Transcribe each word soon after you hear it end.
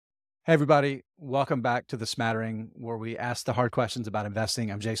Hey, everybody. Welcome back to The Smattering, where we ask the hard questions about investing.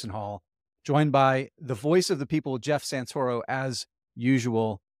 I'm Jason Hall, joined by the voice of the people, Jeff Santoro, as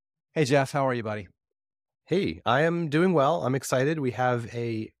usual. Hey, Jeff, how are you, buddy? Hey, I am doing well. I'm excited. We have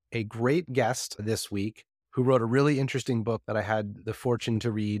a great guest this week who wrote a really interesting book that I had the fortune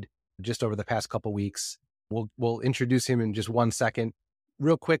to read just over the past couple weeks. We'll introduce him in just 1 second.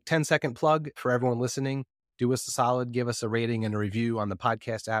 Real quick 10-second plug for everyone listening. Do us a solid, give us a rating and a review on the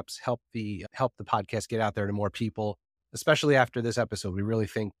podcast apps. Help the podcast get out there to more people, especially after this episode. We really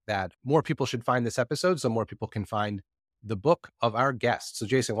think that more people should find this episode so more people can find the book of our guest. So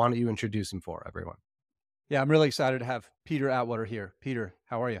Jason, why don't you introduce him for everyone? Yeah, I'm really excited to have Peter Atwater here. Peter,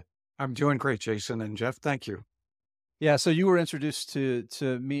 how are you? I'm doing great, Jason and Jeff. Thank you. Yeah, so you were introduced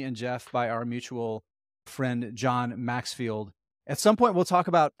to me and Jeff by our mutual friend, John Maxfield. At some point, we'll talk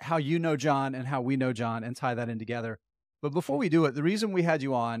about how you know John and how we know John and tie that in together. But before we do it, the reason we had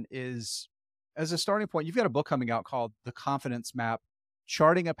you on is as a starting point, you've got a book coming out called The Confidence Map,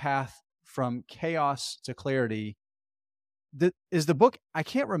 Charting a Path from Chaos to Clarity. Is the book, I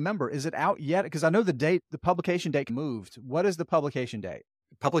can't remember, is it out yet? Because I know the publication date moved. What is the publication date?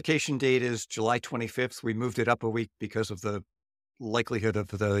 Publication date is July 25th. We moved it up a week because of the likelihood of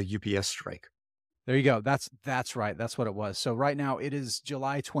the UPS strike. There you go. That's right. That's what it was. So right now it is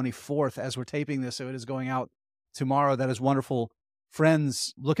July 24th as we're taping this. So it is going out tomorrow. That is wonderful.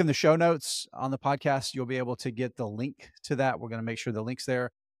 Friends, look in the show notes on the podcast. You'll be able to get the link to that. We're going to make sure the link's there.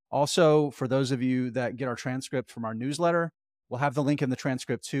 Also, for those of you that get our transcript from our newsletter, we'll have the link in the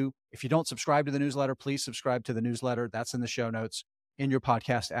transcript too. If you don't subscribe to the newsletter, please subscribe to the newsletter. That's in the show notes in your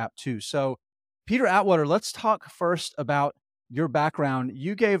podcast app too. So Peter Atwater, let's talk first about your background.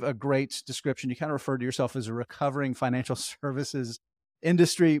 You gave a great description. You kind of referred to yourself as a recovering financial services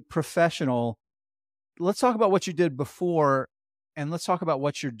industry professional. Let's talk about what you did before, and let's talk about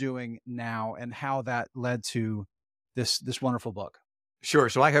what you're doing now and how that led to this wonderful book. Sure.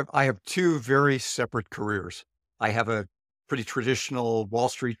 So I have two very separate careers. I have a pretty traditional Wall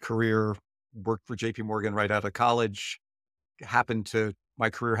Street career, worked for JP Morgan right out of college. My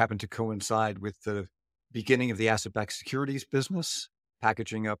career happened to coincide with the beginning of the asset-backed securities business,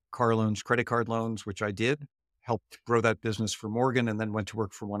 packaging up car loans, credit card loans, which I did, helped grow that business for Morgan, and then went to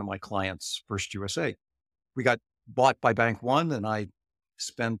work for one of my clients, First USA. We got bought by Bank One, and I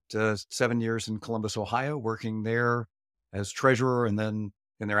spent 7 years in Columbus, Ohio, working there as treasurer, and then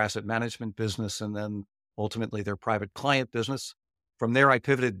in their asset management business, and then ultimately their private client business. From there, I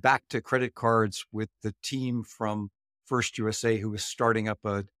pivoted back to credit cards with the team from First USA, who was starting up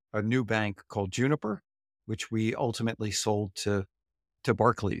a new bank called Juniper, which we ultimately sold to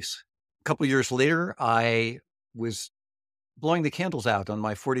Barclays. A couple of years later, I was blowing the candles out on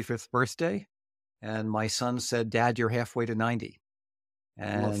my 45th birthday, and my son said, "Dad, you're halfway to 90."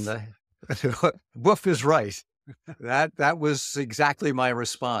 And woof is right. That was exactly my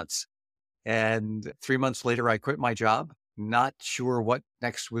response. And 3 months later, I quit my job, not sure what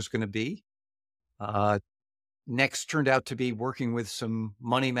next was going to be. Next turned out to be working with some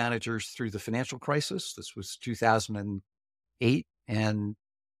money managers through the financial crisis. This was 2008, and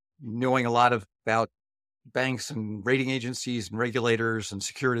knowing a lot about banks and rating agencies and regulators and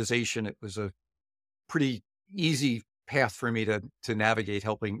securitization, it was a pretty easy path for me to navigate,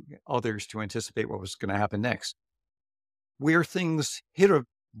 helping others to anticipate what was going to happen next. Where things hit a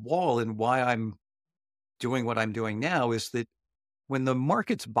wall and why I'm doing what I'm doing now is that when the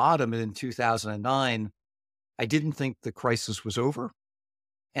markets bottomed in 2009, I didn't think the crisis was over.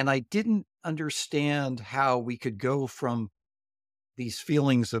 And I didn't understand how we could go from these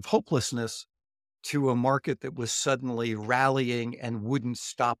feelings of hopelessness to a market that was suddenly rallying and wouldn't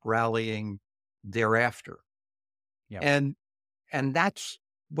stop rallying thereafter. Yeah. And that's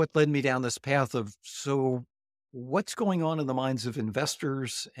what led me down this path of, so what's going on in the minds of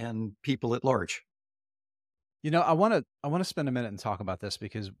investors and people at large? I want to spend a minute and talk about this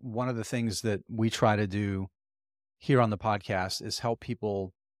because one of the things that we try to do here on the podcast is help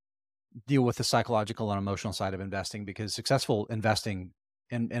people deal with the psychological and emotional side of investing, because successful investing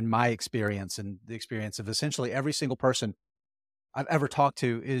in my experience and the experience of essentially every single person I've ever talked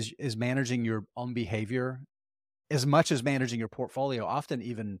to is managing your own behavior as much as managing your portfolio, often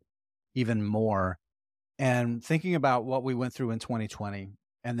even more. And thinking about what we went through in 2020,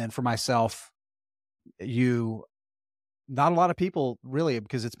 and then for myself, you not a lot of people really,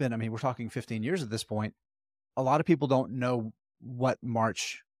 because it's been, I mean, we're talking 15 years at this point. A lot of people don't know what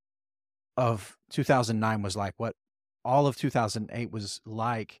March of 2009 was like, what all of 2008 was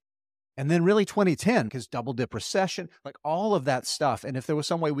like. And then really 2010, because double dip recession, like all of that stuff. And if there was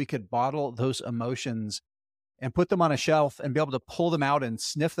some way we could bottle those emotions and put them on a shelf and be able to pull them out and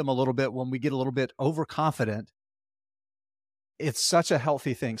sniff them a little bit when we get a little bit overconfident. It's such a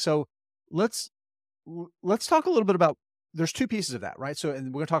healthy thing. So let's let's talk a little bit about, there's two pieces of that, right? So,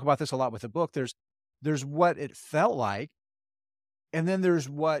 and we're going to talk about this a lot with the book. There's what it felt like, and then there's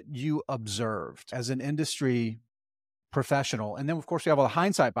what you observed as an industry professional. And then of course we have all the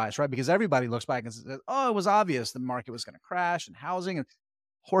hindsight bias, right? Because everybody looks back and says, "Oh, it was obvious the market was going to crash and housing and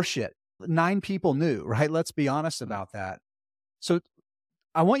horseshit." 9 people knew, right? Let's be honest about that. So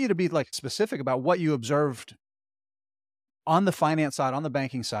I want you to be like specific about what you observed on the finance side, on the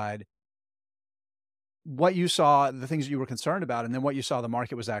banking side, what you saw, the things that you were concerned about, and then what you saw the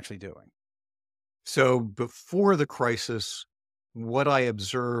market was actually doing. So before the crisis, what I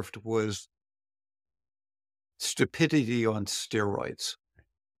observed was stupidity on steroids.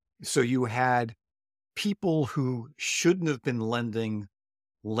 So you had people who shouldn't have been lending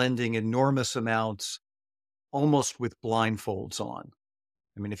enormous amounts almost with blindfolds on.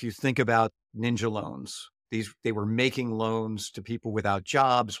 I mean, if you think about ninja loans, they were making loans to people without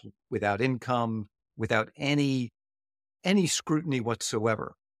jobs, without income, without any scrutiny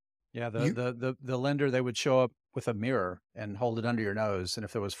whatsoever. Yeah, the lender, they would show up with a mirror and hold it under your nose, and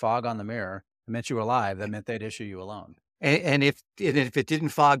if there was fog on the mirror, it meant you were alive. That meant they'd issue you a loan. And if it didn't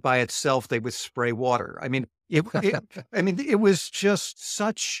fog by itself, they would spray water. I mean, it was just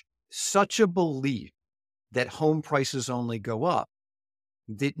such a belief that home prices only go up,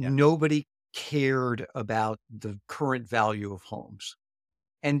 that nobody cared about the current value of homes.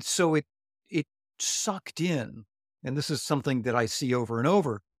 And so it sucked in, and this is something that I see over and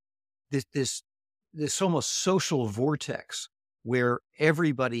over, this almost social vortex where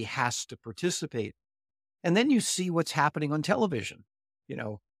everybody has to participate. And then you see what's happening on television,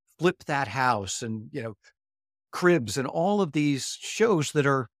 Flip That House and, Cribs and all of these shows that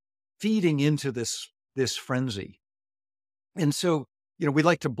are feeding into this frenzy. And so, we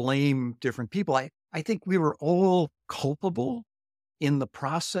like to blame different people. I think we were all culpable in the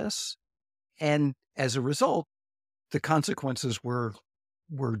process. And as a result, the consequences were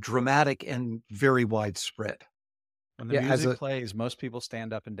dramatic and very widespread. When the music plays, most people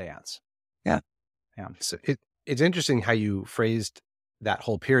stand up and dance. Yeah. Yeah. So it's interesting how you phrased that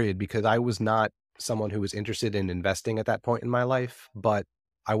whole period, because I was not someone who was interested in investing at that point in my life, but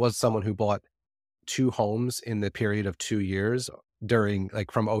I was someone who bought 2 homes in the period of 2 years during,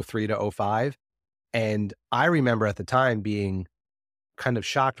 like, from 03 to 05. And I remember at the time being kind of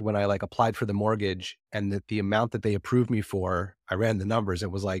shocked when I applied for the mortgage, and the amount that they approved me for, I ran the numbers.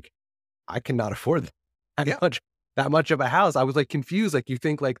 It was like, I cannot afford that much of a house. I was confused. You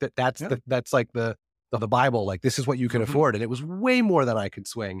think that's like the Bible, this is what you can afford. And it was way more than I could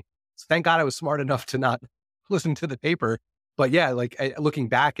swing. So thank God I was smart enough to not listen to the paper. But yeah, looking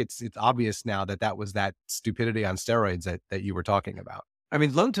back, it's obvious now that was that stupidity on steroids that you were talking about. I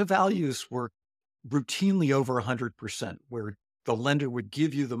mean, loan to values were routinely over 100%, where the lender would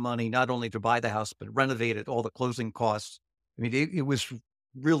give you the money not only to buy the house, but renovate it, all the closing costs. I mean, it was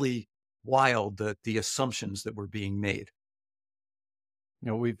really wild, the assumptions that were being made.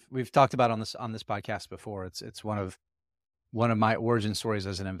 We've talked about on this podcast before. It's one of my origin stories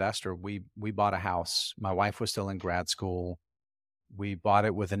as an investor. We bought a house. My wife was still in grad school. We bought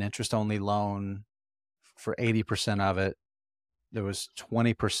it with an interest-only loan for 80% of it. There was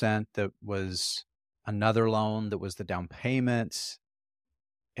 20% that was another loan that was the down payment.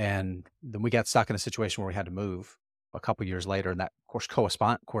 And then we got stuck in a situation where we had to move a couple years later. And that, of course,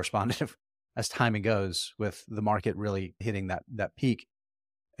 corresponded as timing goes with the market really hitting that peak.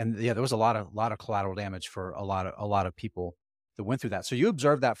 And yeah, there was a lot of collateral damage for a lot of people that went through that. So you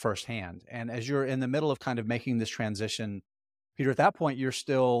observed that firsthand. And as you're in the middle of kind of making this transition, Peter, at that point, you've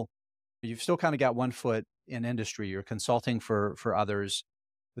still kind of got one foot in industry. You're consulting for others,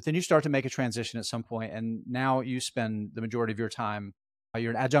 but then you start to make a transition at some point, and now you spend the majority of your time.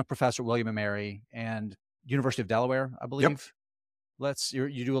 You're an adjunct professor at William & Mary and University of Delaware, I believe. Yep.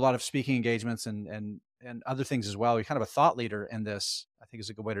 You do a lot of speaking engagements and other things as well. You're kind of a thought leader in this, I think is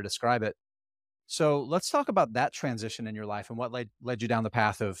a good way to describe it. So let's talk about that transition in your life and what led you down the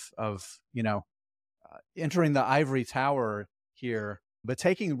path of entering the ivory tower here, but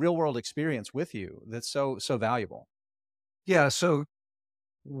taking real world experience with you that's so valuable. Yeah. So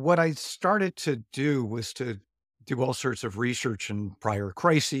what I started to do was to do all sorts of research in prior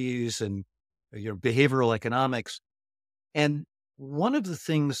crises and behavioral economics. And one of the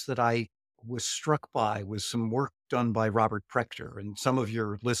things that I was struck by was some work done by Robert Prechter. And some of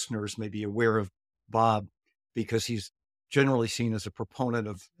your listeners may be aware of Bob because he's generally seen as a proponent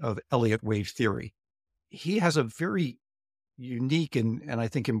of Elliott wave theory. He has a very unique and I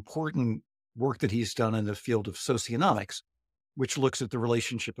think important work that he's done in the field of socioeconomics, which looks at the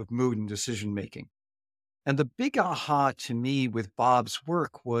relationship of mood and decision making. And the big aha to me with Bob's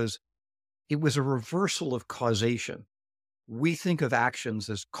work was it was a reversal of causation. We think of actions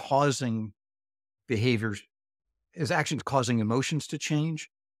as causing behaviors, as actions causing emotions to change.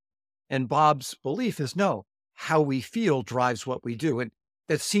 And Bob's belief is no, how we feel drives what we do. And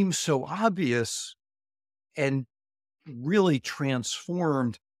that seems so obvious and really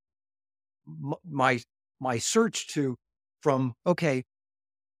transformed my search from, okay,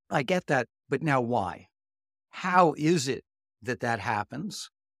 I get that, but now why? How is it that that happens?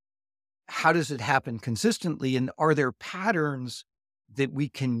 How does it happen consistently? And are there patterns that we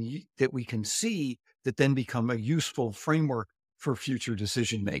can see that then become a useful framework for future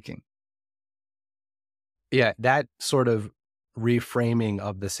decision making? Yeah, that sort of reframing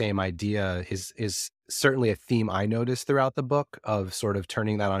of the same idea is certainly a theme I noticed throughout the book, of sort of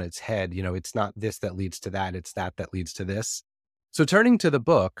turning that on its head. It's not this that leads to that, it's that that leads to this. So turning to the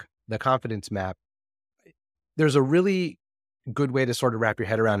book, The Confidence Map, there's a really good way to sort of wrap your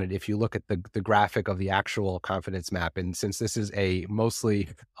head around it if you look at the graphic of the actual confidence map. And since this is a mostly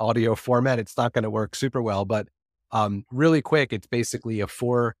audio format, it's not going to work super well, but really quick, it's basically a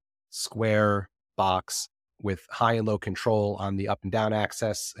 4 square box with high and low control on the up and down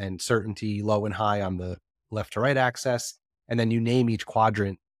axis and certainty low and high on the left to right axis. And then you name each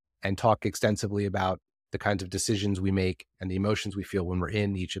quadrant and talk extensively about the kinds of decisions we make and the emotions we feel when we're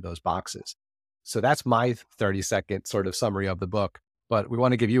in each of those boxes. So that's my 30-second sort of summary of the book, but we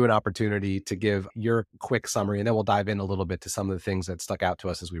want to give you an opportunity to give your quick summary, and then we'll dive in a little bit to some of the things that stuck out to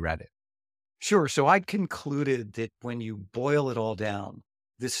us as we read it. Sure. So I concluded that when you boil it all down,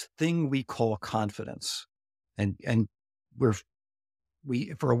 this thing we call confidence, and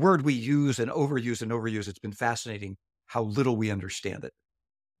for a word we use and overuse, it's been fascinating how little we understand it.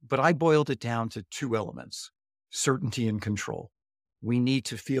 But I boiled it down to 2 elements: certainty and control. We need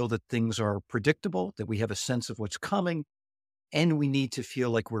to feel that things are predictable, that we have a sense of what's coming, and we need to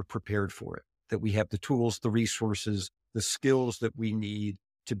feel like we're prepared for it, that we have the tools, the resources, the skills that we need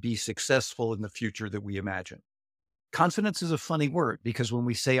to be successful in the future that we imagine. Confidence is a funny word, because when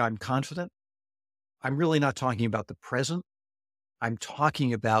we say I'm confident, I'm really not talking about the present. I'm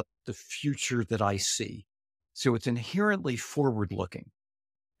talking about the future that I see. So it's inherently forward-looking.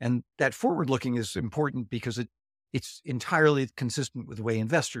 And that forward-looking is important because it's entirely consistent with the way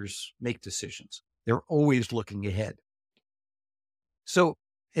investors make decisions. They're always looking ahead. So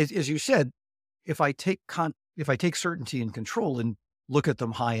as you said, if I take certainty and control and look at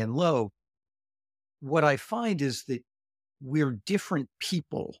them high and low, what I find is that we're different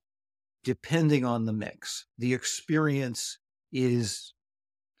people depending on the mix. The experience is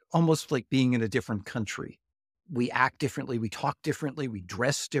almost like being in a different country. We act differently, we talk differently, we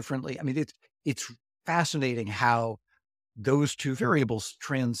dress differently. I mean, it's fascinating how those 2 variables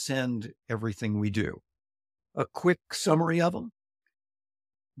transcend everything we do. A quick summary of them.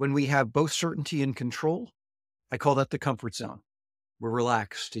 When we have both certainty and control, I call that the comfort zone. We're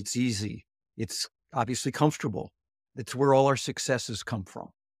relaxed, it's easy, it's obviously comfortable. It's where all our successes come from.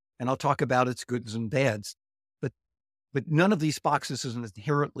 And I'll talk about its goods and bads, but none of these boxes is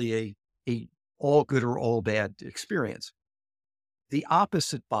inherently a all good or all bad experience. The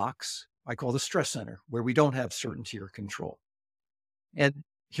opposite box, I call the stress center, where we don't have certainty or control. And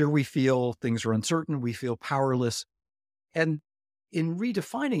here we feel things are uncertain, we feel powerless. And in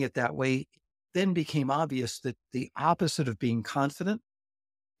redefining it that way, then became obvious that the opposite of being confident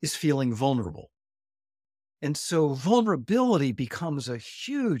is feeling vulnerable. And so vulnerability becomes a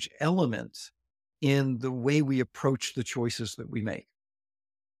huge element in the way we approach the choices that we make.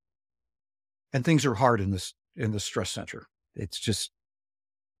 And things are hard in the stress center. It's just,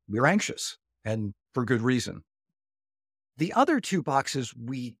 we're anxious, and for good reason. The other 2 boxes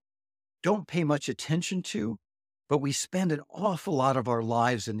we don't pay much attention to, but we spend an awful lot of our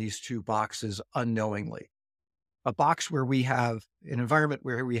lives in these 2 boxes unknowingly. A box where we have an environment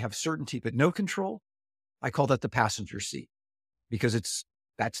where we have certainty but no control, I call that the passenger seat, because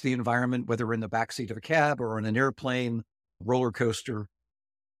that's the environment, whether we're in the backseat of a cab or on an airplane, roller coaster.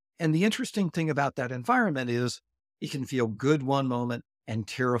 And the interesting thing about that environment is it can feel good one moment and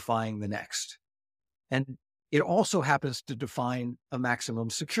terrifying the next. And it also happens to define a maximum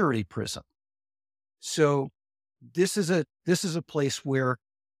security prison. So this is a place where,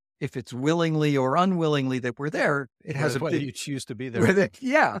 if it's willingly or unwillingly that we're there, it has whether you choose to be there.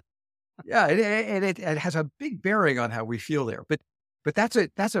 Yeah. It has a big bearing on how we feel there. But that's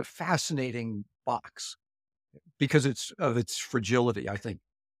a fascinating box because of its fragility, I think.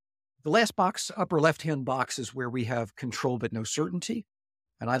 The last box, upper left-hand box, is where we have control but no certainty.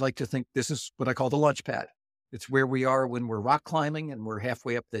 And I like to think this is what I call the launch pad. It's where we are when we're rock climbing and we're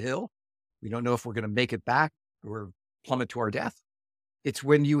halfway up the hill. We don't know if we're going to make it back or plummet to our death. It's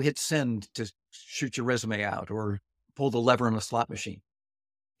when you hit send to shoot your resume out or pull the lever on a slot machine.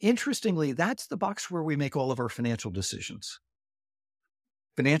 Interestingly, that's the box where we make all of our financial decisions.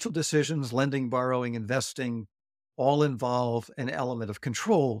 Financial decisions, lending, borrowing, investing, all involve an element of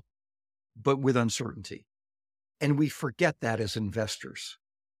control, but with uncertainty. And we forget that as investors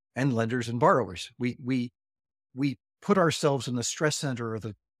and lenders and borrowers. We put ourselves in the stress center or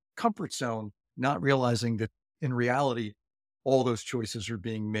the comfort zone, not realizing that in reality, all those choices are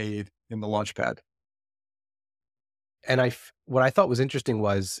being made in the launch pad. And what I thought was interesting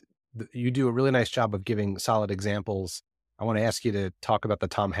was you do a really nice job of giving solid examples. I want to ask you to talk about the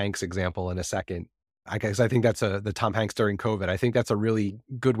Tom Hanks example in a second. I guess I think that's the Tom Hanks during COVID. I think that's a really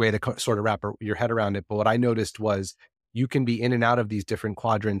good way to sort of wrap your head around it. But what I noticed was you can be in and out of these different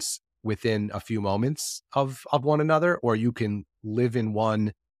quadrants within a few moments of one another, or you can live in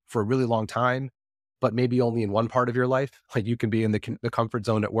one for a really long time, but maybe only in one part of your life. Like you can be in the comfort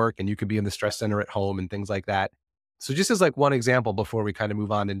zone at work and you can be in the stress center at home and things like that. So just as like one example before we kind of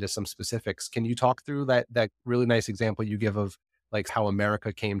move on into some specifics, can you talk through that really nice example you give of like how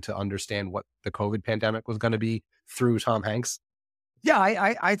America came to understand what the COVID pandemic was going to be through Tom Hanks? Yeah,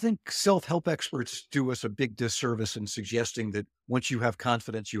 I think self-help experts do us a big disservice in suggesting that once you have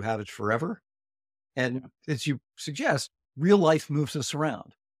confidence, you have it forever. And as you suggest, real life moves us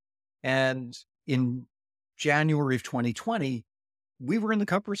around. And in January of 2020, we were in the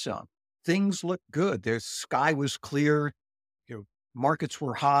comfort zone. Things looked good. The sky was clear. Markets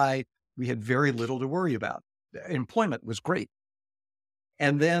were high. We had very little to worry about. Employment was great.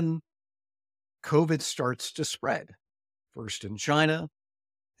 And then COVID starts to spread, first in China,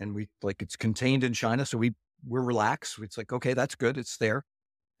 and it's contained in China. So we're relaxed. It's like, okay, that's good. It's there.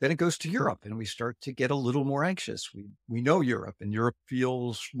 Then it goes to Europe and we start to get a little more anxious. We know Europe and Europe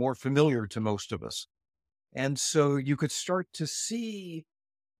feels more familiar to most of us. And so you could start to see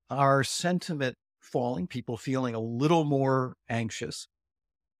our sentiment falling, people feeling a little more anxious.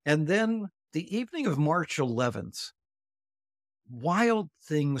 And then the evening of March 11th, wild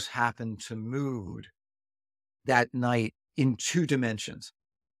things happened to mood that night in two dimensions.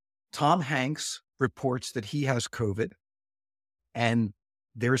 Tom Hanks reports that he has COVID and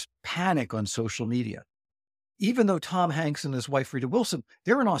there's panic on social media. Even though Tom Hanks and his wife, Rita Wilson,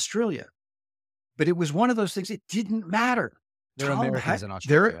 they're in Australia. But it was one of those things, it didn't matter. They're Americans in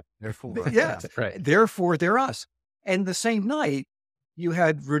Australia. Therefore, yeah, right. Therefore, they're us. And the same night, you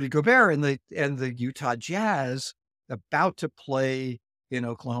had Rudy Gobert and the Utah Jazz about to play in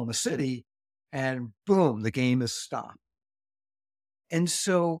Oklahoma City, and boom, the game is stopped. And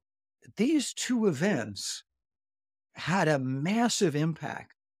so these two events had a massive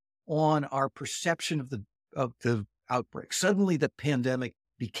impact on our perception of the outbreak. Suddenly, the pandemic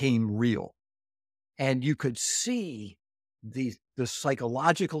became real, and you could see the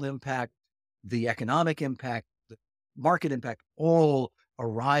psychological impact, the economic impact, the market impact, all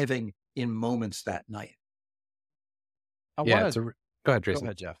arriving in moments that night. Go ahead, Jason. Go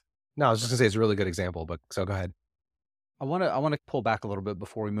ahead, Jeff. No, I was just gonna say it's a really good example, but so go ahead. I want to pull back a little bit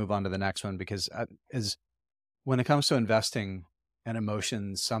before we move on to the next one, because when it comes to investing and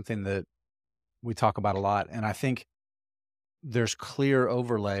emotions, something that we talk about a lot, and I think there's clear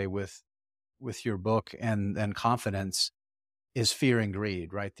overlay with your book and confidence, is fear and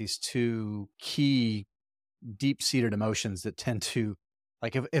greed, right? These two key deep-seated emotions that tend to,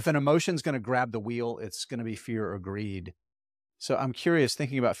 like if an emotion's going to grab the wheel, it's going to be fear or greed. So I'm curious,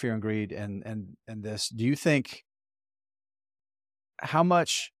 thinking about fear and greed and this, do you think how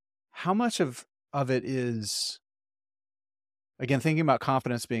much of it is, again, thinking about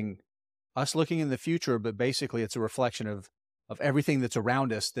confidence being us looking in the future, but basically it's a reflection of everything that's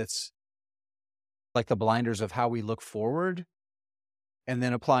around us, that's like the blinders of how we look forward, and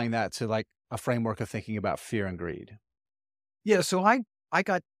then applying that to like a framework of thinking about fear and greed? Yeah. So I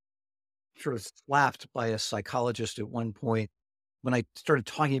got sort of slapped by a psychologist at one point when I started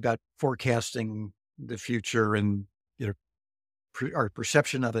talking about forecasting the future and our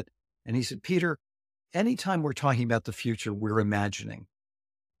perception of it. And he said, Peter, anytime we're talking about the future, we're imagining.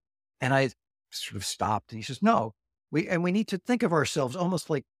 And I sort of stopped, and he says, no, we need to think of ourselves almost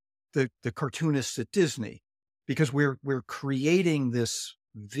like the cartoonists at Disney, because we're creating this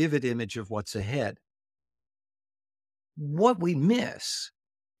vivid image of what's ahead. What we miss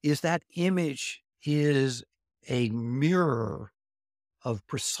is that image is a mirror of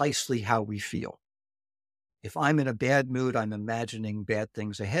precisely how we feel. If I'm in a bad mood, I'm imagining bad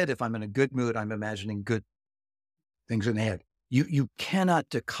things ahead. If I'm in a good mood, I'm imagining good things ahead. You cannot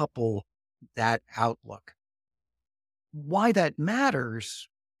decouple that outlook. Why that matters,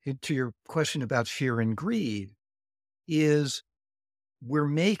 to your question about fear and greed, is we're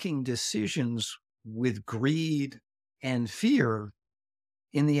making decisions with greed and fear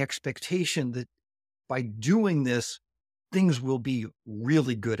in the expectation that by doing this, things will be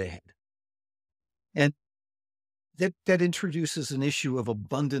really good ahead. And that introduces an issue of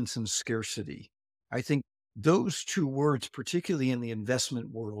abundance and scarcity. I think those two words, particularly in the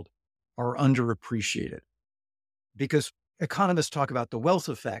investment world, are underappreciated because economists talk about the wealth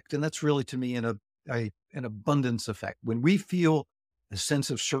effect, and that's really to me an abundance effect. When we feel a sense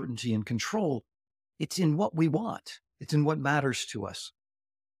of certainty and control, it's in what we want. It's in what matters to us.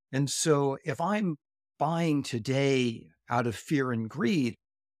 And so if I'm buying today out of fear and greed,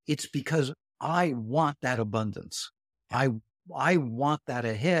 it's because I want that abundance. I want that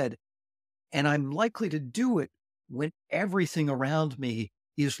ahead. And I'm likely to do it when everything around me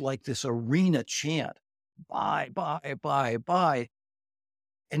is like this arena chant, buy, buy, buy, buy.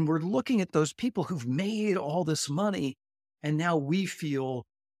 And we're looking at those people who've made all this money, and now we feel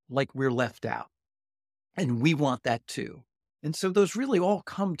like we're left out. And we want that too. And so those really all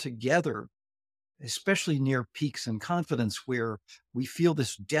come together, especially near peaks in confidence where we feel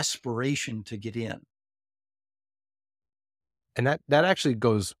this desperation to get in. And that actually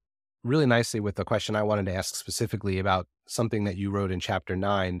goes really nicely with the question I wanted to ask specifically about something that you wrote in chapter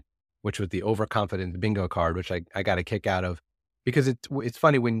 9, which was the overconfident bingo card, which I got a kick out of, because it's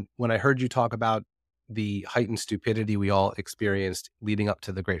funny when I heard you talk about the heightened stupidity we all experienced leading up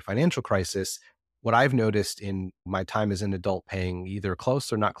to the great financial crisis. What I've noticed in my time as an adult paying either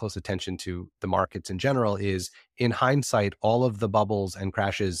close or not close attention to the markets in general is, in hindsight, all of the bubbles and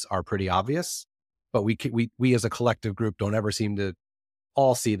crashes are pretty obvious, but we as a collective group don't ever seem to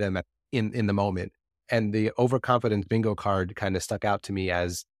all see them in the moment. And the overconfidence bingo card kind of stuck out to me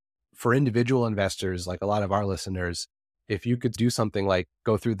as, for individual investors, like a lot of our listeners, if you could do something like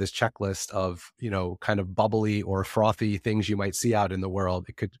go through this checklist of, kind of bubbly or frothy things you might see out in the world,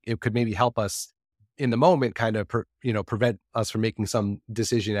 it could maybe help us in the moment, kind of, prevent us from making some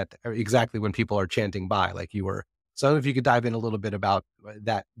decision at exactly when people are chanting buy, like you were. So if you could dive in a little bit about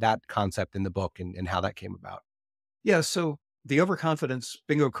that concept in the book and how that came about. Yeah. So the overconfidence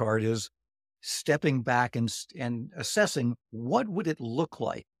bingo card is stepping back and assessing what would it look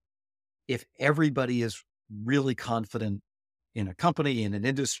like if everybody is really confident in a company, in an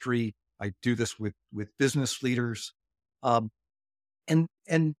industry. I do this with business leaders. And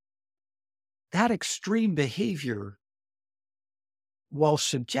that extreme behavior, while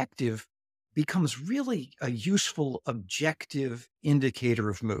subjective, becomes really a useful objective indicator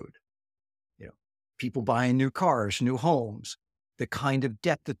of mood. People buying new cars, new homes, the kind of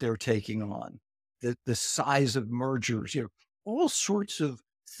debt that they're taking on, the size of mergers, all sorts of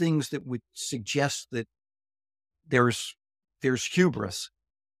things that would suggest that there's hubris.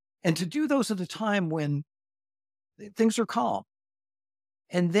 And to do those at a time when things are calm,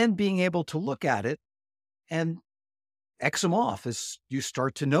 and then being able to look at it and X them off as you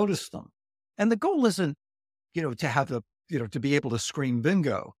start to notice them. And the goal isn't, to have to be able to scream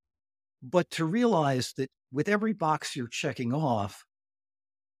bingo, but to realize that with every box you're checking off,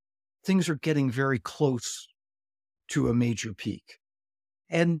 things are getting very close to a major peak.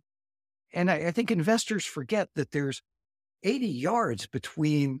 And I think investors forget that there's 80 yards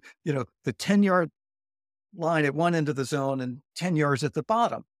between, the 10-yard line at one end of the zone and 10 yards at the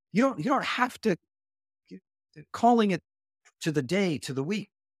bottom. You don't have to, calling it to the day, to the week,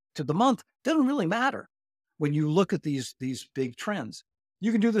 to the month, doesn't really matter when you look at these big trends.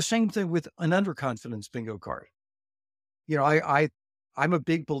 You can do the same thing with an underconfidence bingo card. I'm a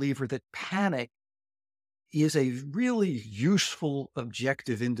big believer that panic is a really useful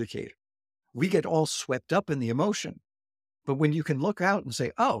objective indicator. We get all swept up in the emotion, but when you can look out and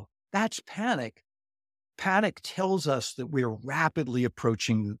say, oh, that's panic, panic tells us that we're rapidly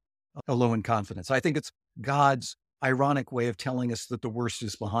approaching a low in confidence. I think it's God's ironic way of telling us that the worst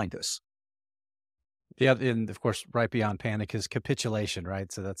is behind us. Yeah, and of course, right beyond panic is capitulation, right?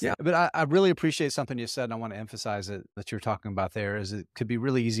 So that's, yeah. But I really appreciate something you said, and I want to emphasize it that you're talking about there, is it could be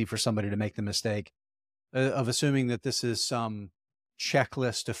really easy for somebody to make the mistake of assuming that this is some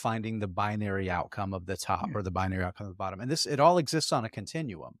checklist to finding the binary outcome of the top or the binary outcome of the bottom. And it all exists on a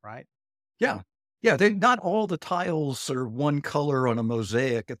continuum, right? Yeah. Yeah. Not all the tiles are one color on a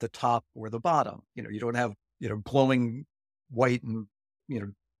mosaic at the top or the bottom. You don't have, glowing white and,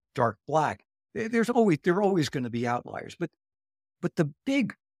 dark black. There are always going to be outliers, but the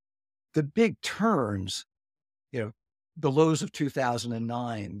big turns, the lows of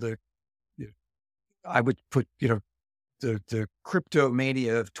 2009, I would put, the crypto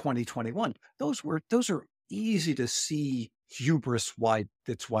mania of 2021, those are easy to see hubris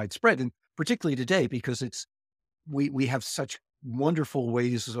that's widespread, and particularly today because we have such wonderful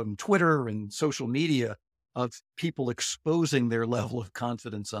ways on Twitter and social media of people exposing their level of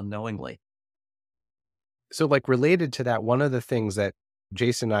confidence unknowingly. So like related to that, one of the things that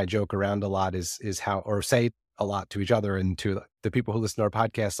Jason and I joke around a lot is how, or say a lot to each other and to the people who listen to our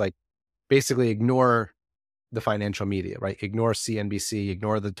podcast, like basically ignore the financial media, right? Ignore CNBC,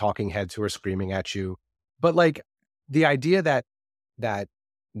 ignore the talking heads who are screaming at you. But like the idea that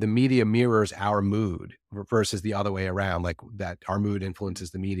the media mirrors our mood versus the other way around, like that our mood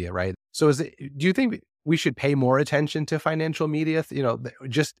influences the media, right? So do you think we should pay more attention to financial media,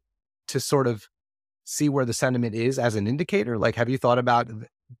 just to sort of see where the sentiment is as an indicator? Like, have you thought about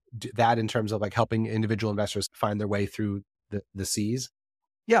that in terms of like helping individual investors find their way through the seas?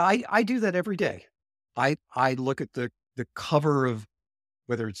 Yeah, I do that every day. I look at the cover of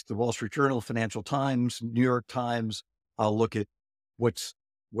whether it's the Wall Street Journal, Financial Times, New York Times. I'll look at what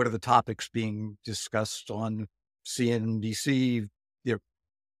are the topics being discussed on CNBC,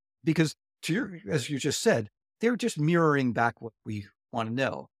 because as you just said, they're just mirroring back what we want to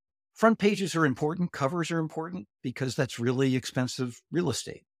know. Front pages are important, covers are important because that's really expensive real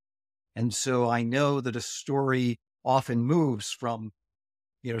estate. And so I know that a story often moves from,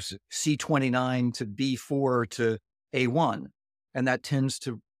 C29 to B4 to A1, and that tends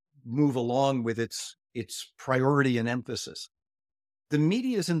to move along with its priority and emphasis. The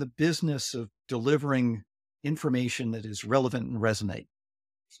media is in the business of delivering information that is relevant and resonate.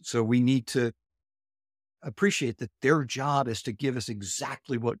 So we need to appreciate that their job is to give us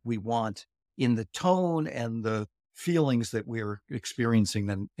exactly what we want in the tone and the feelings that we're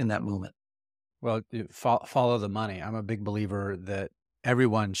experiencing in that moment. Well, follow the money. I'm a big believer that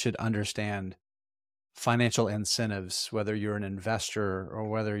everyone should understand financial incentives, whether you're an investor or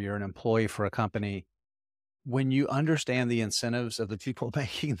whether you're an employee for a company. When you understand the incentives of the people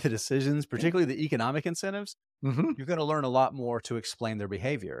making the decisions, particularly the economic incentives, you're going to learn a lot more to explain their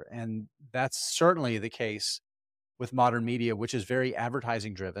behavior. And that's certainly the case with modern media, which is very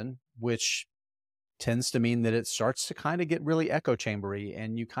advertising driven, which tends to mean that it starts to kind of get really echo chambery,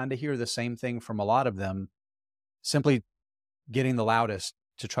 and you kind of hear the same thing from a lot of them, simply getting the loudest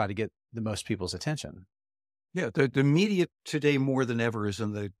to try to get the most people's attention. Yeah, the media today more than ever is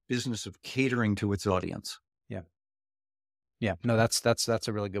in the business of catering to its audience. Yeah, no, that's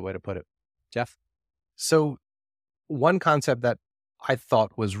a really good way to put it. Jeff? So one concept that I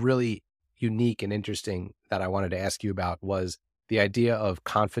thought was really unique and interesting that I wanted to ask you about was the idea of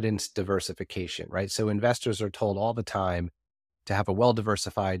confidence diversification, right? So investors are told all the time to have a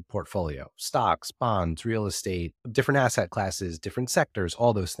well-diversified portfolio, stocks, bonds, real estate, different asset classes, different sectors,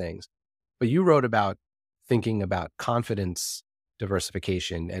 all those things. But you wrote about thinking about confidence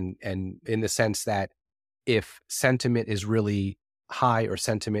diversification and in the sense that if sentiment is really high or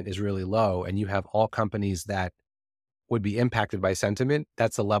sentiment is really low, and you have all companies that would be impacted by sentiment,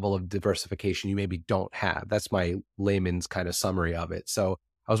 that's a level of diversification you maybe don't have. That's my layman's kind of summary of it. So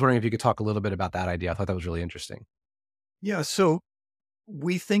I was wondering if you could talk a little bit about that idea. I thought that was really interesting. Yeah, so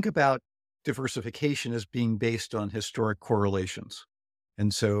we think about diversification as being based on historic correlations.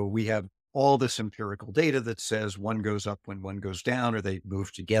 And so we have all this empirical data that says one goes up when one goes down, or they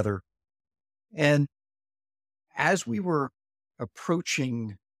move together. And as we were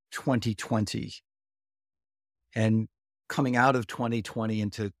approaching 2020 and coming out of 2020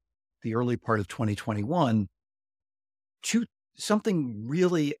 into the early part of 2021, something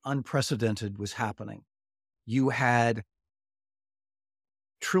really unprecedented was happening. You had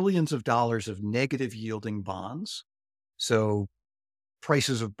trillions of dollars of negative yielding bonds. So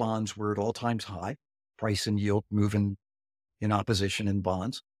prices of bonds were at all times high, price and yield moving in opposition in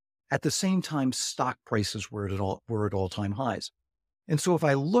bonds. At the same time, stock prices were at all-time highs. And so if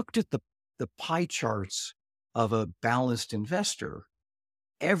I looked at the pie charts of a balanced investor,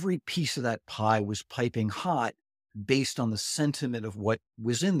 every piece of that pie was piping hot based on the sentiment of what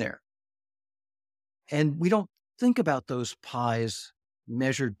was in there. And we don't think about those pies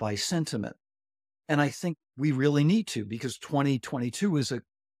measured by sentiment. And I think we really need to, because 2022 is a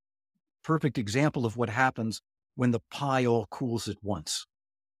perfect example of what happens when the pie all cools at once.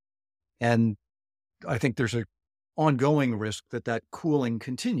 And I think there's an ongoing risk that cooling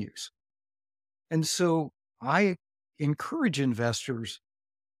continues. And so I encourage investors,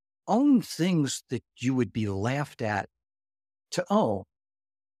 own things that you would be laughed at to own,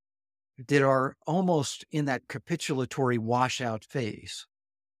 that are almost in that capitulatory washout phase,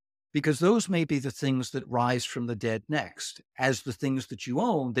 because those may be the things that rise from the dead next as the things that you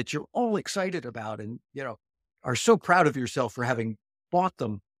own that you're all excited about and, are so proud of yourself for having bought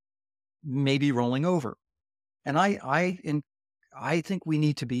them, maybe rolling over. And I think we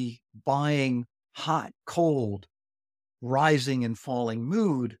need to be buying hot, cold, rising and falling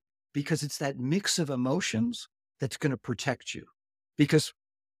mood, because it's that mix of emotions that's going to protect you. Because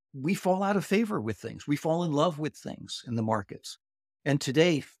we fall out of favor with things. We fall in love with things in the markets. And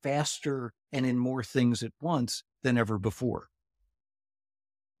today, faster and in more things at once than ever before.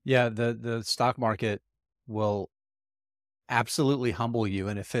 Yeah, the stock market will absolutely humble you.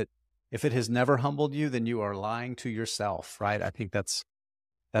 And if it has never humbled you, then you are lying to yourself, right? I think that's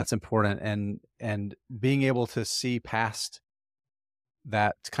important. And being able to see past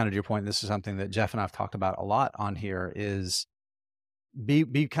that, kind of to your point, this is something that Jeff and I've talked about a lot on here, is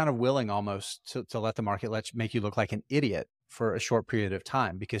be kind of willing almost to let the market make you look like an idiot for a short period of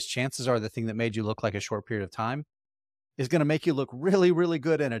time, because chances are the thing that made you look like a short period of time is going to make you look really, really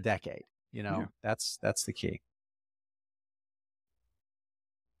good in a decade. Yeah. That's the key.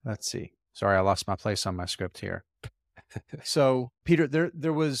 Let's see. Sorry, I lost my place on my script here. So, Peter,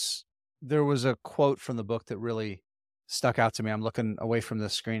 there was a quote from the book that really stuck out to me. I'm looking away from the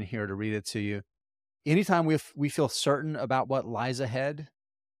screen here to read it to you. Anytime we feel certain about what lies ahead,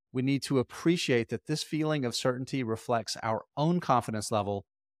 we need to appreciate that this feeling of certainty reflects our own confidence level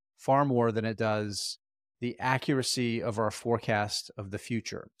far more than it does the accuracy of our forecast of the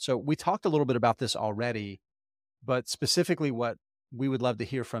future. So we talked a little bit about this already, but specifically what we would love to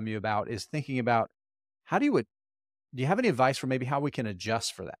hear from you about is thinking about do you have any advice for maybe how we can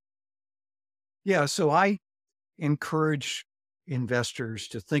adjust for that? Yeah. So I encourage investors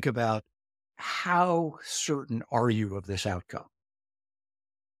to think about, how certain are you of this outcome?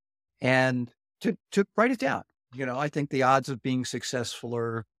 And to write it down. I think the odds of being successful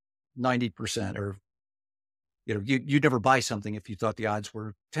are 90%, or, you'd never buy something if you thought the odds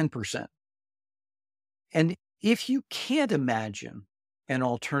were 10%. And if you can't imagine an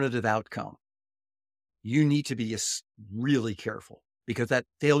alternative outcome, you need to be really careful, because that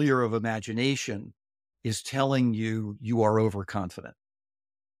failure of imagination is telling you you are overconfident.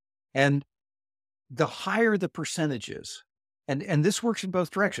 And the higher the percentages, and this works in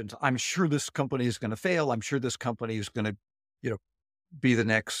both directions. I'm sure this company is going to fail. I'm sure this company is going to, be the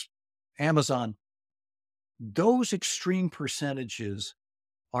next Amazon. Those extreme percentages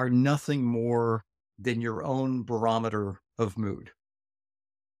are nothing more than your own barometer of mood.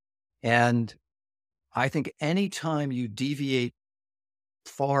 And I think anytime you deviate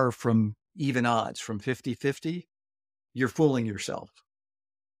far from even odds, from 50-50, you're fooling yourself.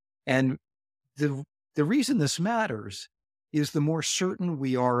 And the reason this matters is, the more certain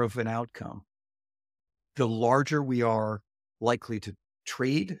we are of an outcome, the larger we are likely to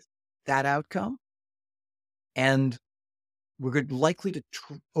trade that outcome. And we're likely to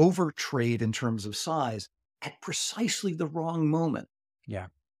overtrade in terms of size at precisely the wrong moment. Yeah.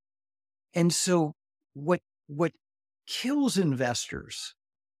 And so what kills investors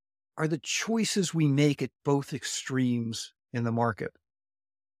are the choices we make at both extremes in the market.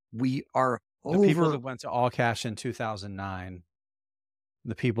 We are The people that went to all cash in 2009,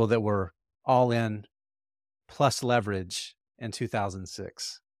 the people that were all in plus leverage in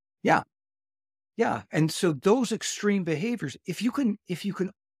 2006. Yeah. Yeah. And so those extreme behaviors, if you can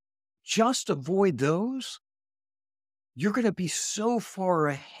just avoid those, you're going to be so far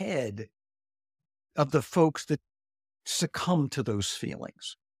ahead of the folks that succumb to those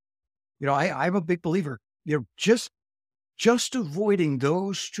feelings. I'm a big believer, just avoiding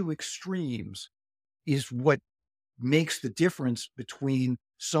those two extremes is what makes the difference between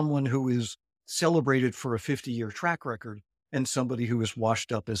someone who is celebrated for a 50-year track record and somebody who is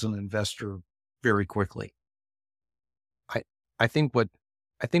washed up as an investor very quickly. I think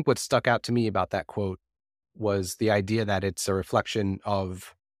what stuck out to me about that quote was the idea that it's a reflection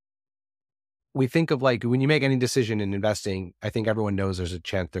of, we think of, like, when you make any decision in investing, I think everyone knows there's a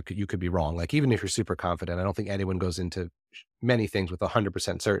chance you could be wrong. Like, even if you're super confident, I don't think anyone goes into many things with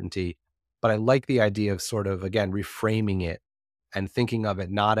 100% certainty. But I like the idea of sort of, again, reframing it and thinking of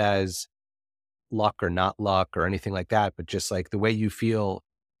it not as luck or not luck or anything like that, but just like the way you feel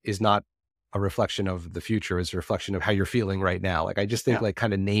is not a reflection of the future, is a reflection of how you're feeling right now. Like, I just think like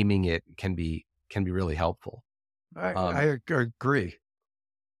kind of naming it can be really helpful. I agree.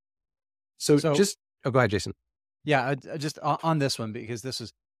 So just, go ahead, Jason. Yeah, just on this one, because this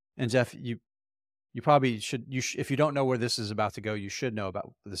is, and Jeff, you probably should, if you don't know where this is about to go, you should know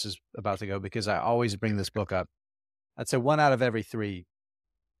about where this is about to go, because I always bring this book up. I'd say 1 out of every 3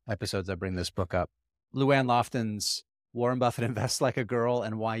 episodes I bring this book up. Luann Lofton's Warren Buffett Invests Like a Girl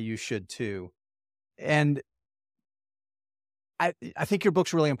and Why You Should Too. And I think your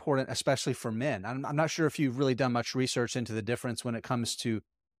book's really important, especially for men. I'm not sure if you've really done much research into the difference when it comes to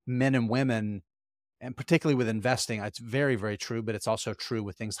men and women, and particularly with investing. It's very, very true, but it's also true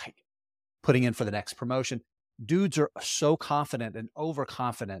with things like putting in for the next promotion. Dudes are so confident and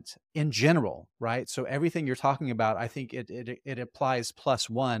overconfident in general, right? So everything you're talking about, I think it applies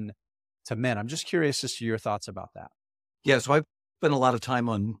 +1 to men. I'm just curious as to your thoughts about that. Yeah, so I've spent a lot of time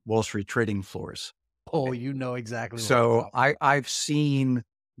on Wall Street trading floors. Oh, you know exactly what I'm So talking about. I've seen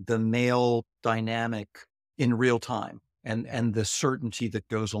the male dynamic in real time and the certainty that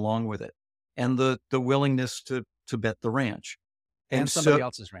goes along with it and the willingness to bet the ranch. And somebody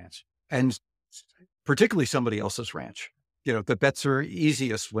else's ranch. And particularly somebody else's ranch. The bets are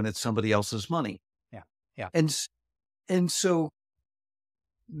easiest when it's somebody else's money. Yeah. Yeah. And so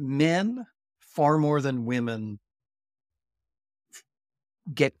men far more than women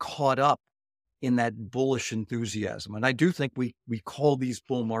get caught up in that bullish enthusiasm. And I do think we call these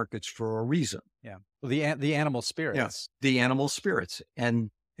bull markets for a reason. Yeah. Well, the animal spirits. Yes. The animal spirits. And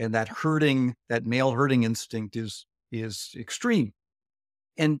that male herding instinct is extreme.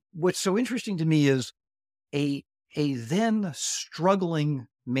 And what's so interesting to me is a then struggling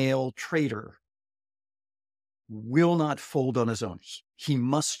male trader will not fold on his own. He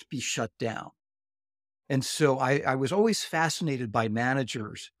must be shut down. And so I was always fascinated by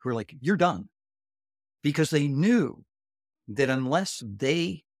managers who are like, you're done. Because they knew that unless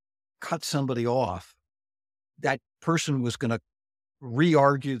they cut somebody off, that person was going to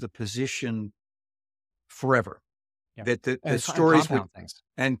re-argue the position forever. Yeah. That the stories would things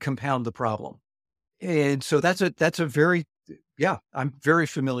and compound the problem. And so that's a very, I'm very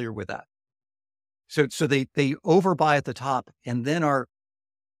familiar with that. So they overbuy at the top and then are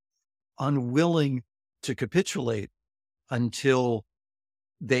unwilling to capitulate until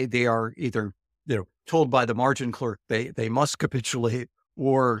they are either, told by the margin clerk they must capitulate,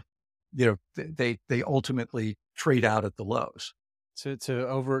 or, they ultimately trade out at the lows. To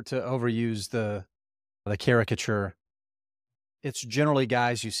overuse the caricature, it's generally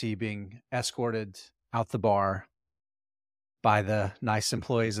guys you see being escorted out the bar by the nice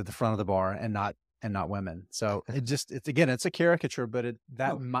employees at the front of the bar, and not women. So it's a caricature, but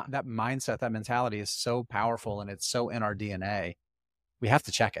that mindset, that mentality is so powerful, and it's so in our DNA. We have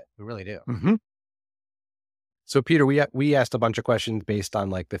to check it. We really do. Mm-hmm. So Peter, we asked a bunch of questions based on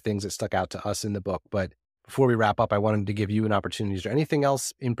like the things that stuck out to us in the book, but before we wrap up, I wanted to give you an opportunity. Is there anything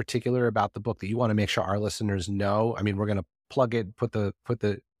else in particular about the book that you want to make sure our listeners know? I mean, we're going to plug it, put the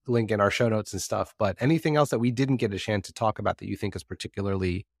link in our show notes and stuff, but anything else that we didn't get a chance to talk about that you think is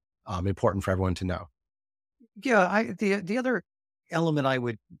particularly important for everyone to know? Yeah, the other element I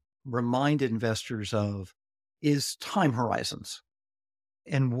would remind investors of is time horizons,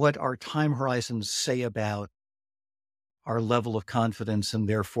 and what our time horizons say about our level of confidence and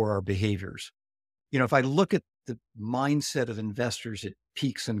therefore our behaviors. If I look at the mindset of investors at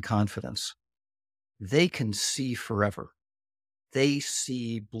peaks in confidence, they can see forever. They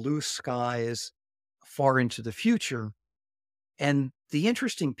see blue skies far into the future. And the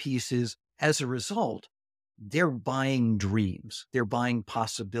interesting piece is, as a result, they're buying dreams. They're buying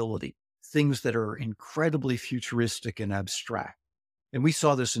possibility, things that are incredibly futuristic and abstract. And we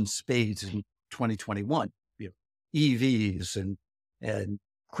saw this in spades in 2021, EVs and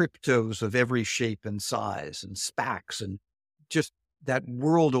cryptos of every shape and size and SPACs and just that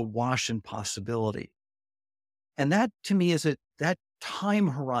world awash in possibility. And that to me that time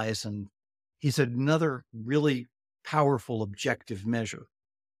horizon is another really powerful objective measure.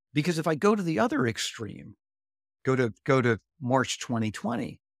 Because if I go to the other extreme, go to March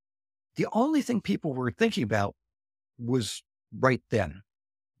 2020, the only thing people were thinking about was right then,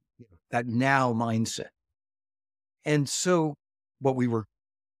 that now mindset. And so what we were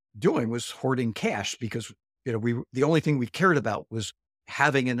doing was hoarding cash because, the only thing we cared about was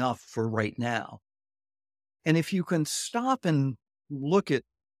having enough for right now. And if you can stop and look at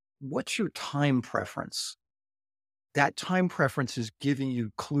what's your time preference, that time preference is giving you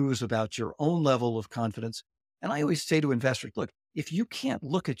clues about your own level of confidence. And I always say to investors, look, if you can't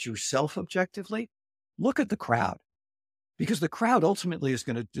look at yourself objectively, look at the crowd, because the crowd ultimately is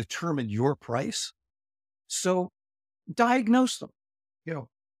going to determine your price. So diagnose them.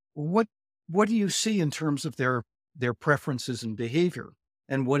 What do you see in terms of their preferences and behavior?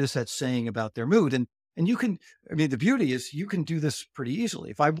 And what is that saying about their mood? And you can, the beauty is you can do this pretty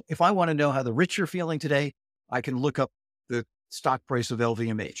easily. If I want to know how the rich are feeling today, I can look up the stock price of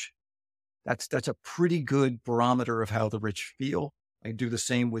LVMH. That's a pretty good barometer of how the rich feel. I do the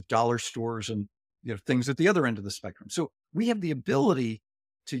same with dollar stores and things at the other end of the spectrum. So we have the ability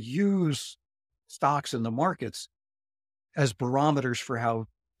to use stocks in the markets as barometers for how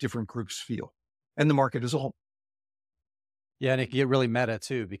different groups feel and the market as a whole. Yeah, and it can get really meta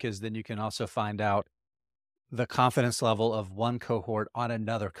too, because then you can also find out the confidence level of one cohort on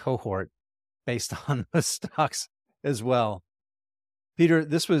another cohort based on the stocks as well. Peter,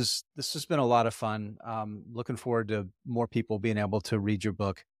 this has been a lot of fun. Looking forward to more people being able to read your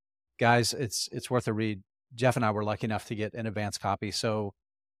book. Guys, it's worth a read. Jeff and I were lucky enough to get an advance copy. So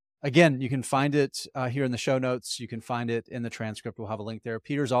again, you can find it here in the show notes. You can find it in the transcript. We'll have a link there.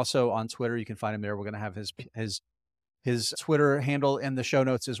 Peter's also on Twitter. You can find him there. We're going to have his Twitter handle in the show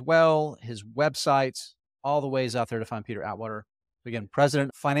notes as well, his website, all the ways out there to find Peter Atwater. Again,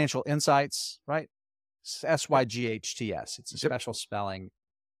 President Financial Insights, right? SYGHTS. It's a special spelling.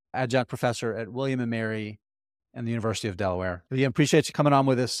 Adjunct professor at William & Mary and the University of Delaware. Again, appreciate you coming on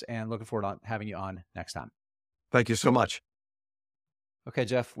with us and looking forward to having you on next time. Thank you so much. Okay,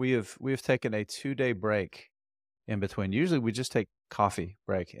 Jeff, we have taken a 2-day break in between. Usually we just take coffee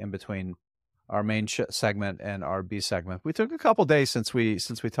break in between our main segment and our B segment. We took a couple days since we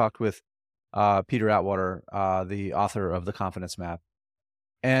talked with Peter Atwater, the author of The Confidence Map.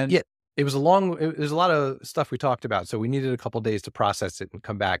 And yeah, there's a lot of stuff we talked about. So we needed a couple days to process it and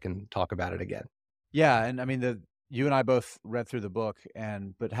come back and talk about it again. Yeah. And I mean, you and I both read through the book,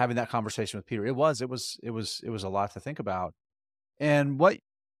 but having that conversation with Peter, it was a lot to think about. And what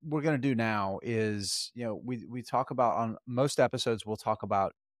we're going to do now is, we talk about, on most episodes, we'll talk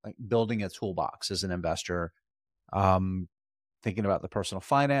about like building a toolbox as an investor, thinking about the personal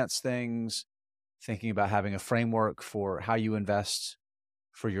finance things, thinking about having a framework for how you invest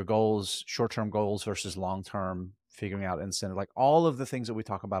for your goals, short-term goals versus long-term, figuring out incentive, like all of the things that we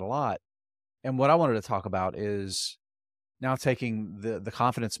talk about a lot. And what I wanted to talk about is now taking the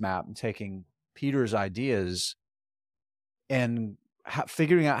confidence map and taking Peter's ideas and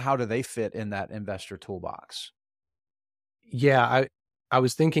figuring out how do they fit in that investor toolbox. Yeah, I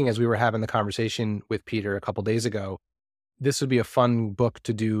was thinking as we were having the conversation with Peter a couple days ago, this would be a fun book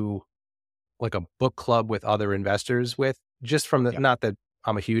to do like a book club with other investors with, just from not that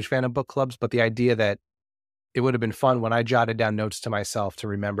I'm a huge fan of book clubs, but the idea that it would have been fun when I jotted down notes to myself to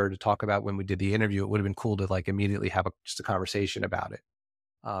remember to talk about when we did the interview. It would have been cool to like immediately have just a conversation about it.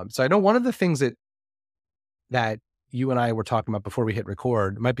 So I know one of the things that you and I were talking about before we hit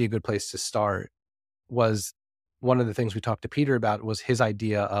record, might be a good place to start, was one of the things we talked to Peter about was his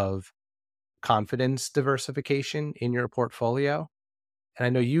idea of confidence diversification in your portfolio. And I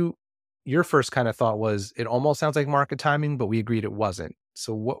know your first kind of thought was it almost sounds like market timing, but we agreed it wasn't.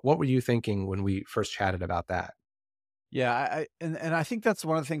 So what were you thinking when we first chatted about that? Yeah, and I think that's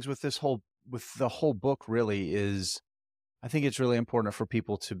one of the things with the whole book really is, I think it's really important for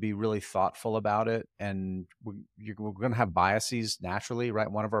people to be really thoughtful about it. And we're going to have biases naturally,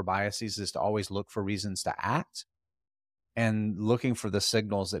 right? One of our biases is to always look for reasons to act, and looking for the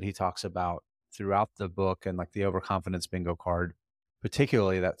signals that he talks about throughout the book, and like the overconfidence bingo card,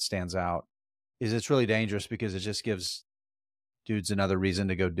 particularly, that stands out, is it's really dangerous because it just gives dudes another reason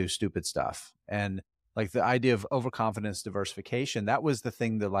to go do stupid stuff. And like the idea of overconfidence diversification, that was the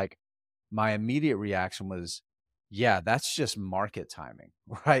thing that like my immediate reaction was, yeah, that's just market timing,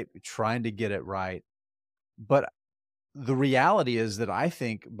 right? Trying to get it right. But the reality is that I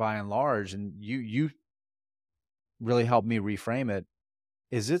think by and large, and you really helped me reframe it,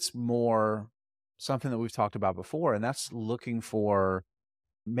 is it's more something that we've talked about before, and that's looking for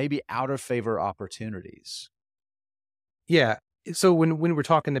maybe out of favor opportunities. Yeah. So when we're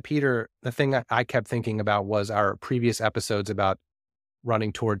talking to Peter, the thing I kept thinking about was our previous episodes about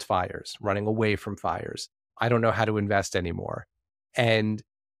running towards fires, running away from fires. I don't know how to invest anymore. And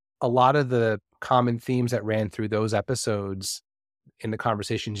a lot of the common themes that ran through those episodes in the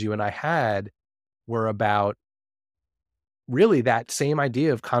conversations you and I had were about really that same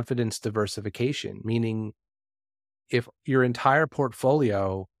idea of confidence diversification, meaning if your entire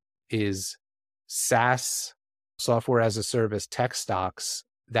portfolio is SaaS, software as a service tech stocks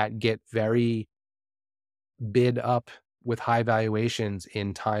that get very bid up with high valuations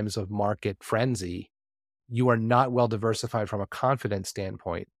in times of market frenzy, you are not well diversified from a confidence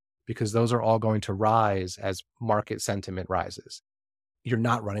standpoint, because those are all going to rise as market sentiment rises. You're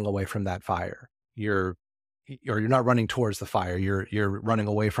not running away from that fire. You're not running towards the fire. You're running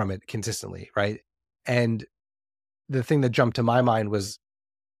away from it consistently, right? And the thing that jumped to my mind was,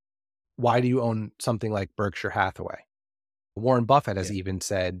 why do you own something like Berkshire Hathaway? Warren Buffett has even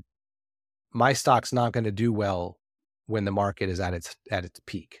said, my stock's not going to do well when the market is at its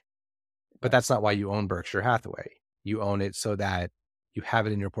peak. But that's not why you own Berkshire Hathaway. You own it so that you have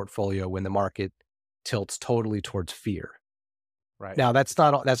it in your portfolio when the market tilts totally towards fear. Right. Now, that's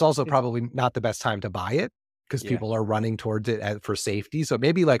also probably not the best time to buy it, because Yeah. people are running towards it for safety. So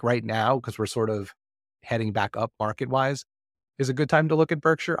maybe like right now, because we're sort of heading back up market wise, is a good time to look at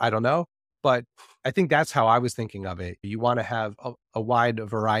Berkshire. I don't know. But I think that's how I was thinking of it. You want to have a wide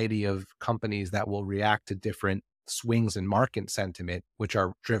variety of companies that will react to different swings in market sentiment, which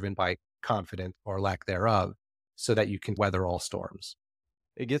are driven by confidence or lack thereof, so that you can weather all storms.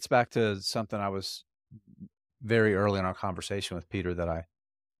 It gets back to something I was very early in our conversation with Peter that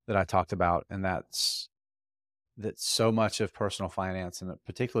I talked about, and that's that so much of personal finance, and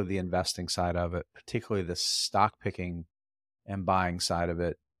particularly the investing side of it, particularly the stock picking and buying side of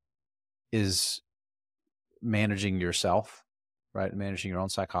it, is managing yourself, right? Managing your own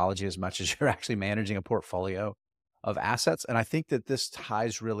psychology as much as you're actually managing a portfolio of assets. And I think that this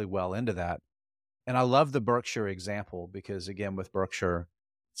ties really well into that. And I love the Berkshire example because, again, with Berkshire,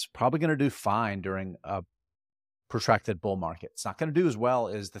 it's probably going to do fine during a protracted bull market. It's not going to do as well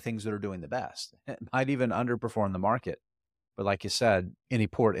as the things that are doing the best. It might even underperform the market. But like you said, any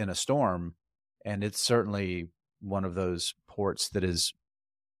port in a storm, and it's certainly one of those ports that is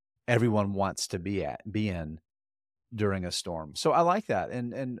everyone wants to be in during a storm. So I like that.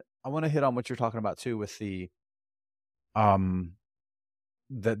 And I want to hit on what you're talking about too with um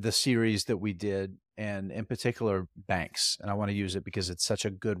the series that we did, and in particular banks. And I want to use it because it's such a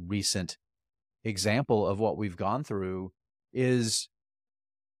good recent example of what we've gone through. Is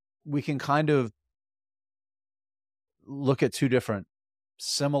we can kind of look at two different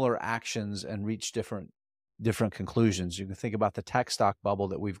similar actions and reach different conclusions. You can think about the tech stock bubble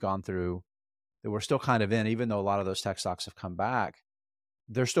that we've gone through, that we're still kind of in, even though a lot of those tech stocks have come back.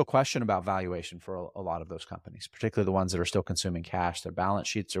 There's still question about valuation for a lot of those companies, particularly the ones that are still consuming cash. Their balance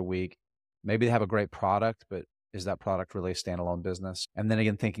sheets are weak. Maybe they have a great product, but is that product really a standalone business? And then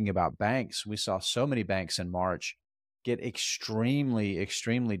again, thinking about banks, we saw so many banks in March get extremely,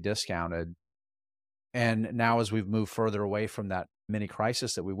 extremely discounted. And now as we've moved further away from that mini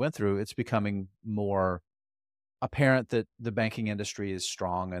crisis that we went through, it's becoming more apparent that the banking industry is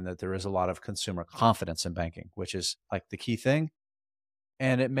strong and that there is a lot of consumer confidence in banking, which is like the key thing.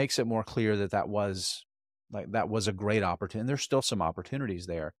 And it makes it more clear that that was a great opportunity. And there's still some opportunities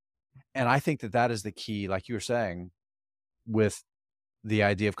there. And I think that that is the key, like you were saying, with the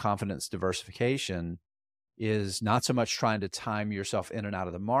idea of confidence diversification, is not so much trying to time yourself in and out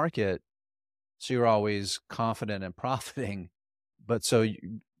of the market so you're always confident and profiting, but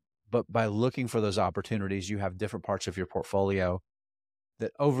but by looking for those opportunities, you have different parts of your portfolio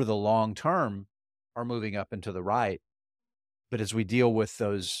that over the long term are moving up and to the right. But as we deal with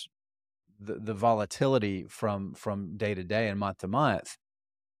the volatility from day to day and month to month,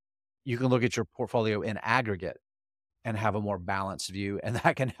 you can look at your portfolio in aggregate and have a more balanced view, and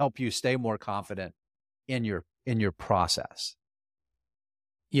that can help you stay more confident in your process.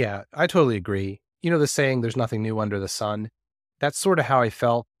 Yeah, I totally agree. You know, the saying, there's nothing new under the sun. That's sort of how I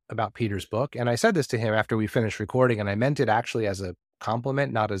felt about Peter's book. And I said this to him after we finished recording, and I meant it actually as a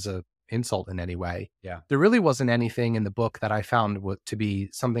compliment, not as a insult in any way. Yeah. There really wasn't anything in the book that I found to be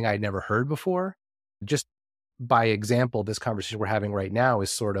something I'd never heard before. Just by example, this conversation we're having right now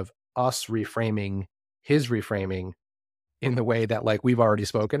is sort of us reframing his reframing in the way that like we've already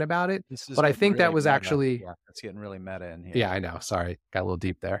spoken about it. But I think that was actually, yeah, it's getting really meta in here. yeah, I know. Sorry, got a little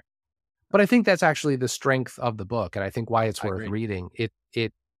deep there. But I think that's actually the strength of the book, and I think why it's worth reading.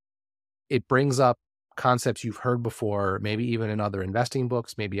 It brings up concepts you've heard before, maybe even in other investing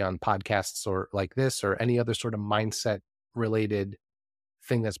books, maybe on podcasts or like this, or any other sort of mindset related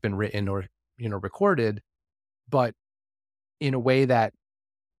thing that's been written or, you know, recorded, but in a way that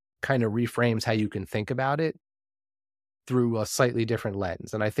kind of reframes how you can think about it through a slightly different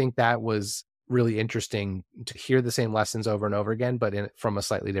lens. And I think that was really interesting to hear the same lessons over and over again, but from a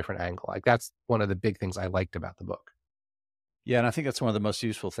slightly different angle. Like that's one of the big things I liked about the book. Yeah, and I think that's one of the most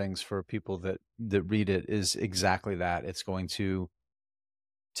useful things for people that read it is exactly that. It's going to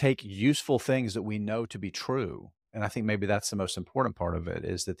take useful things that we know to be true. And I think maybe that's the most important part of it,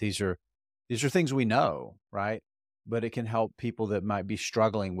 is that these are things we know, right? But it can help people that might be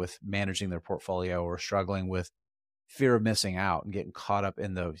struggling with managing their portfolio or struggling with fear of missing out and getting caught up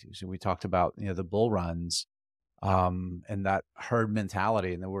in those. So we talked about, you know, the bull runs, and that herd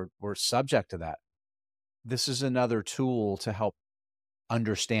mentality, and then we're subject to that. This is another tool to help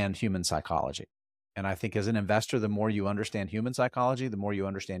understand human psychology. And I think as an investor, the more you understand human psychology, the more you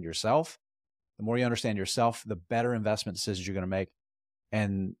understand yourself. The more you understand yourself, the better investment decisions you're going to make,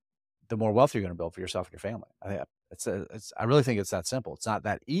 and the more wealth you're going to build for yourself and your family. I think I really think it's that simple. It's not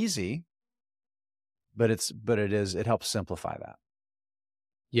that easy, but it helps simplify that.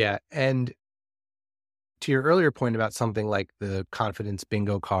 Yeah. And to your earlier point about something like the confidence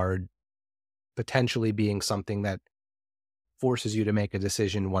bingo card, potentially being something that forces you to make a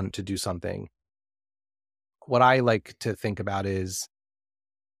decision, want to do something. What I like to think about is,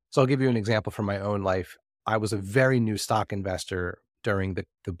 so I'll give you an example from my own life. I was a very new stock investor during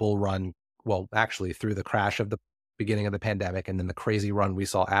the bull run. Well, actually through the crash of the beginning of the pandemic and then the crazy run we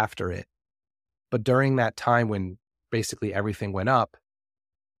saw after it. But during that time when basically everything went up,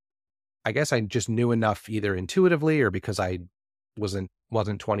 I guess I just knew enough either intuitively or because I wasn't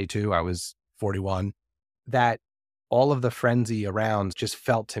 22, I was 41, that all of the frenzy around just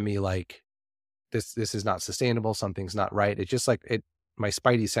felt to me like this is not sustainable, something's not right. It's just like my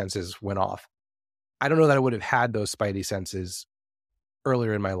spidey senses went off. I don't know that I would have had those spidey senses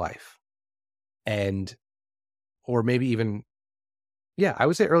earlier in my life. And or maybe even, yeah, I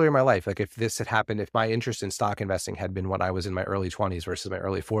would say earlier in my life, like if this had happened, if my interest in stock investing had been when I was in my early 20s versus my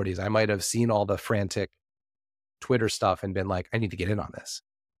early 40s, I might have seen all the frantic Twitter stuff and been like, I need to get in on this.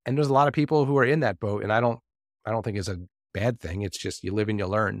 And there's a lot of people who are in that boat, and I don't think it's a bad thing. It's just you live and you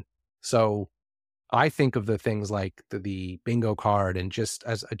learn. So I think of the things like the bingo card and just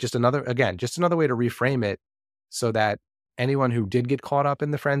as just another way to reframe it so that anyone who did get caught up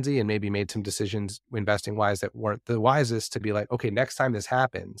in the frenzy and maybe made some decisions investing wise that weren't the wisest, to be like, okay, next time this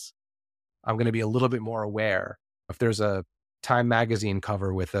happens, I'm going to be a little bit more aware. If there's a Time magazine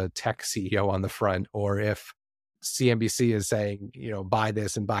cover with a tech CEO on the front, or if CNBC is saying, buy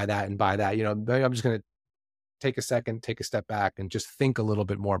this and buy that and buy that, I'm just going to take a second, take a step back and just think a little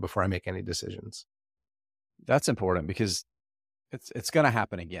bit more before I make any decisions. That's important because it's going to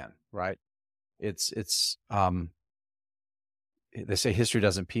happen again, right? They say history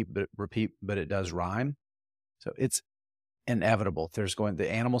doesn't repeat, but it does rhyme. So it's inevitable. The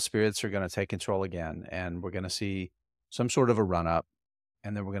animal spirits are going to take control again, and we're going to see some sort of a run up,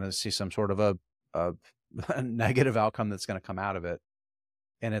 and then we're going to see some sort of a negative outcome that's going to come out of it.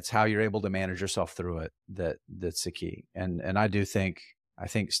 And it's how you're able to manage yourself through it that's the key. And I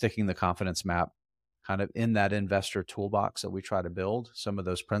think sticking the confidence map kind of in that investor toolbox that we try to build, some of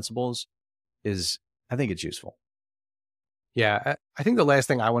those principles I think it's useful. Yeah. I think the last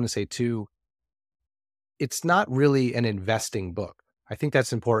thing I want to say too, it's not really an investing book. I think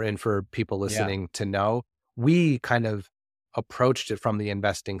that's important for people listening to know. We kind of approached it from the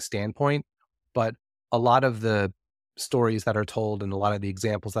investing standpoint, but a lot of the stories that are told and a lot of the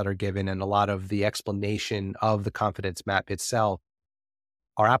examples that are given and a lot of the explanation of the confidence map itself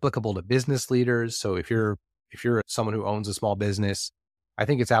are applicable to business leaders. So if you're someone who owns a small business, I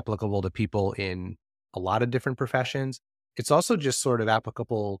think it's applicable to people in a lot of different professions. It's also just sort of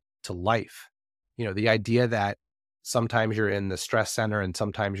applicable to life. The idea that sometimes you're in the stress center and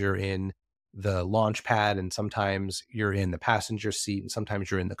sometimes you're in the launch pad and sometimes you're in the passenger seat and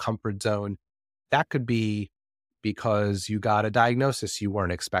sometimes you're in the comfort zone. That could be because you got a diagnosis you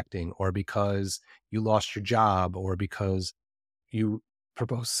weren't expecting, or because you lost your job, or because you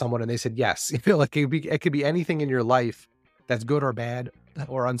proposed to someone and they said yes. Like it could be anything in your life that's good or bad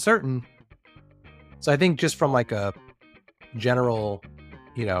or uncertain. So I think just from like a general,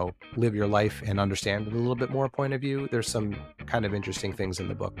 live your life and understand it a little bit more point of view, there's some kind of interesting things in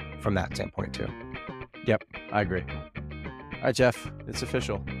the book from that standpoint too. Yep, I agree. All right, Jeff, it's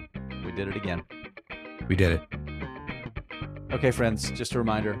official. We did it again. We did it. Okay, friends, just a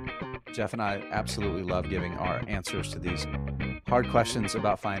reminder, Jeff and I absolutely love giving our answers to these hard questions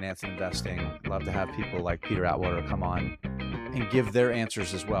about finance and investing. Love to have people like Peter Atwater come on and give their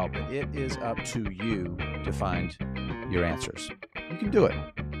answers as well. But it is up to you to find your answers. You can do it.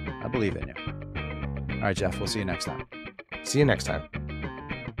 I believe in you. All right, Jeff, we'll see you next time. See you next time.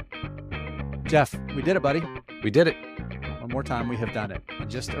 Jeff, we did it, buddy. We did it. One more time, we have done it.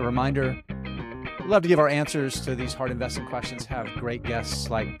 And just a reminder, we'd love to give our answers to these hard investing questions, have great guests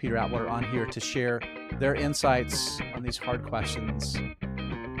like Peter Atwater on here to share their insights on these hard questions.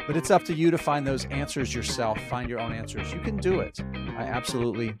 But it's up to you to find those answers yourself, find your own answers. You can do it. I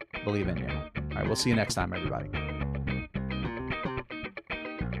absolutely believe in you. All right, we'll see you next time, everybody.